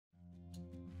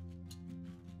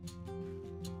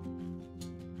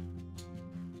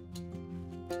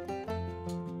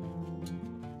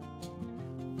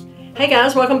Hey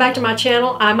guys, welcome back to my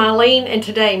channel. I'm Eileen, and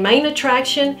today, main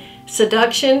attraction,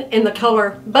 Seduction in the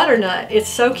color Butternut. It's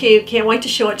so cute, can't wait to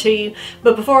show it to you.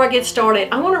 But before I get started,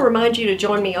 I want to remind you to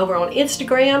join me over on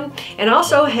Instagram, and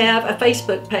also have a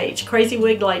Facebook page,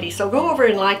 Crazywiglady. So go over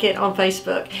and like it on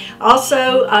Facebook.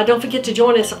 Also, don't forget to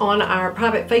join us on our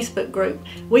private Facebook group,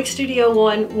 Wig Studio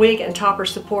One Wig and Topper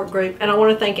Support Group. And I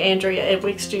want to thank Andrea at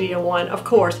Wig Studio One, of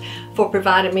course, for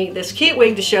providing me this cute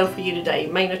wig to show for you today,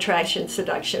 main attraction,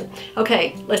 Seduction.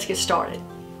 Okay, let's get started.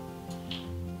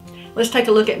 Let's take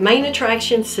a look at main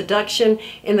attraction, Seduction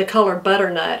in the color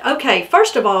Butternut. Okay,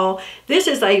 first of all, this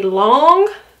is a long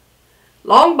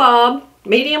bob,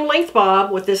 medium length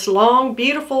bob with this long,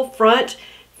 beautiful front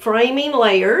framing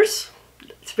layers.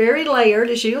 It's very layered,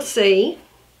 as you'll see.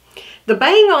 The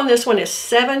bang on this one is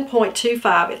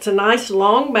 7.25. It's a nice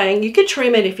long bang. You could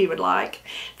trim it if you would like.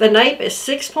 The nape is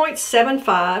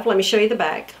 6.75. Let me show you the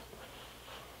back.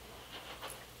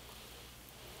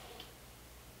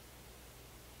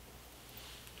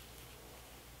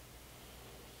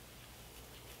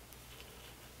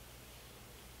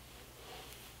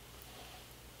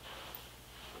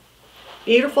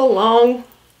 Beautiful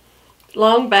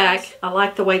long back. I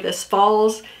like the way this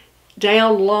falls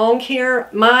down long here.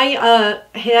 My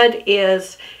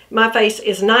my face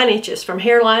is 9 inches from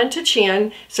hairline to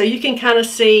chin, so you can kind of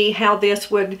see how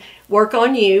this would work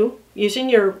on you using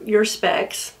your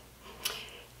specs.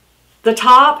 The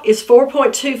top is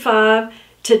 4.25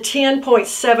 to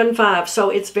 10.75, so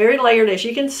it's very layered, as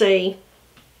you can see.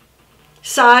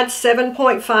 Sides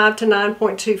 7.5 to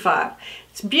 9.25.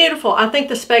 It's beautiful. I think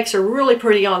the specs are really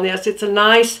pretty on this. It's a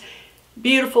nice,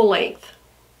 beautiful length.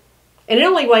 And it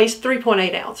only weighs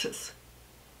 3.8 ounces.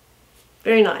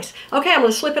 Very nice. Okay, I'm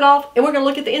going to slip it off and we're going to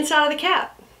look at the inside of the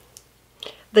cap.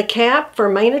 The cap for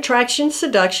main attraction,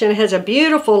 Seduction has a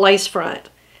beautiful lace front.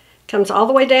 Comes all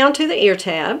the way down to the ear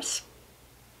tabs.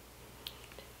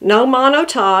 No mono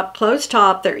top, closed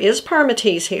top. There is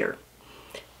permatease here.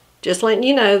 Just letting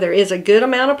you know, there is a good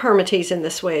amount of permatease in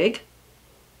this wig.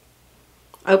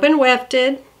 Open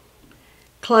wefted,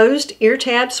 closed ear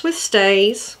tabs with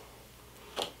stays,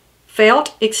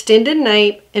 felt extended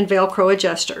nape, and Velcro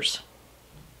adjusters.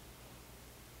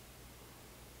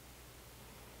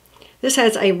 This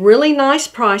has a really nice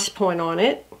price point on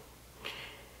it.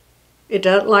 It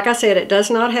does, like I said, it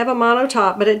does not have a mono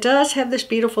top, but it does have this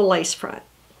beautiful lace front.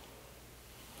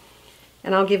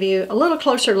 And I'll give you a little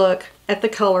closer look at the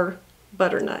color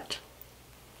Butternut.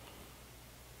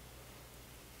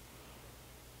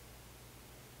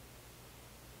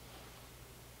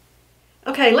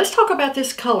 Okay, let's talk about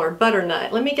this color,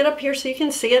 Butternut. Let me get up here so you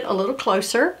can see it a little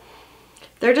closer.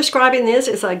 They're describing this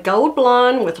as a gold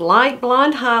blonde with light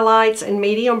blonde highlights and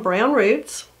medium brown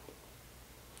roots.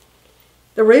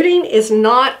 The rooting is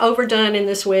not overdone in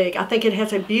this wig. I think it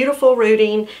has a beautiful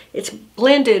rooting. It's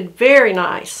blended very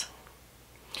nice.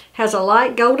 Has a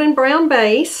light golden brown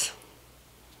base.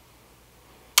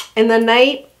 And the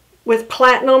nape with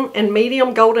platinum and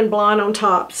medium golden blonde on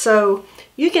top. So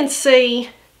you can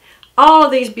see all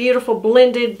of these beautiful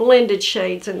blended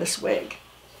shades in this wig.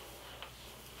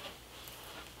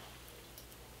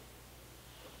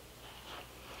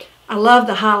 I love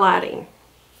the highlighting.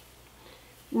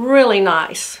 Really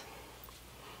nice.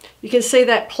 You can see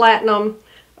that platinum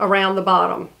around the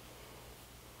bottom.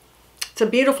 It's a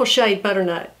beautiful shade,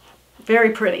 Butternut.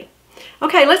 Very pretty.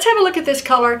 Okay, let's have a look at this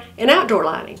color in outdoor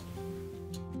lighting.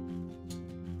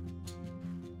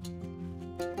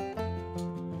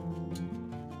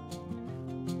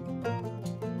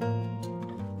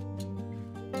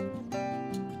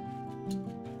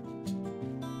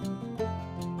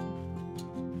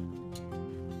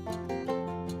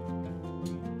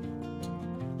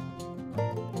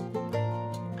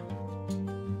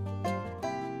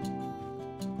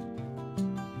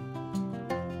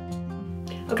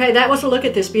 Okay, that was a look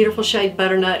at this beautiful shade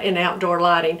Butternut in outdoor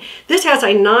lighting. This has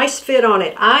a nice fit on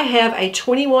it. I have a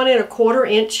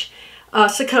 21¼ inch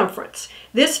circumference.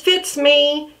 This fits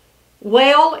me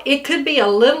well. It could be a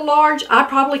little large. I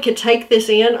probably could take this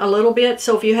in a little bit,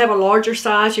 so if you have a larger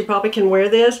size, you probably can wear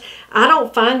this. I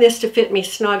don't find this to fit me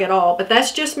snug at all, but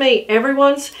that's just me.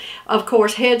 Everyone's, of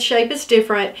course, head shape is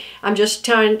different. I'm just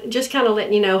kind of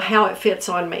letting you know how it fits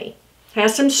on me.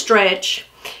 Has some stretch.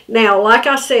 Now, like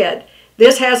I said,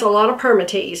 this has a lot of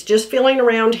permatease. Just feeling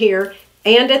around here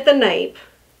and at the nape,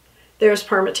 there's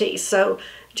permatease. So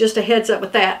just a heads up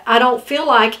with that. I don't feel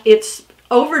like it's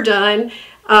overdone.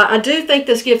 I do think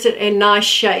this gives it a nice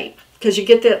shape because you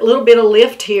get that little bit of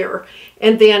lift here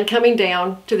and then coming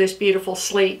down to this beautiful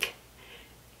sleek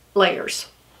layers.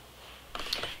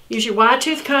 Use your wide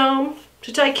tooth comb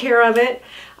to take care of it.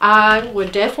 I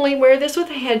would definitely wear this with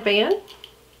a headband.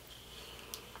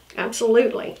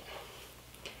 Absolutely.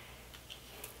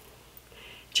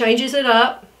 Changes it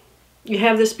up. You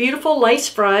have this beautiful lace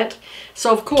front.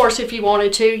 So of course, if you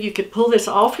wanted to, you could pull this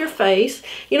off your face.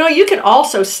 You know, you could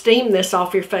also steam this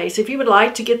off your face. If you would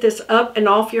like to get this up and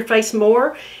off your face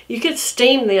more, you could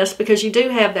steam this because you do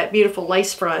have that beautiful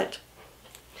lace front.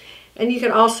 And you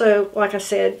can also, like I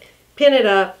said, pin it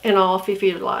up and off if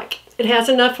you'd like. It has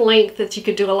enough length that you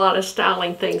could do a lot of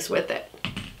styling things with it.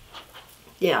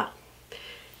 Yeah.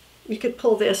 You could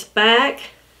pull this back.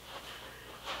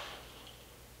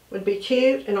 Would be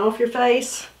cute and off your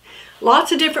face.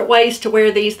 Lots of different ways to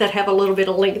wear these that have a little bit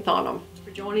of length on them. Thanks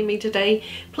for joining me today.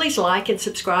 Please like and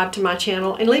subscribe to my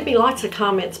channel and leave me lots of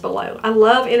comments below. I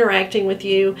love interacting with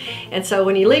you, and so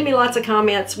when you leave me lots of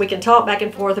comments, we can talk back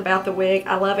and forth about the wig.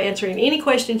 I love answering any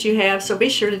questions you have, so be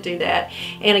sure to do that.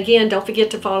 And again, don't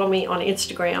forget to follow me on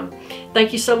Instagram.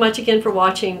 Thank you so much again for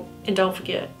watching, and don't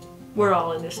forget, we're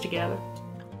all in this together.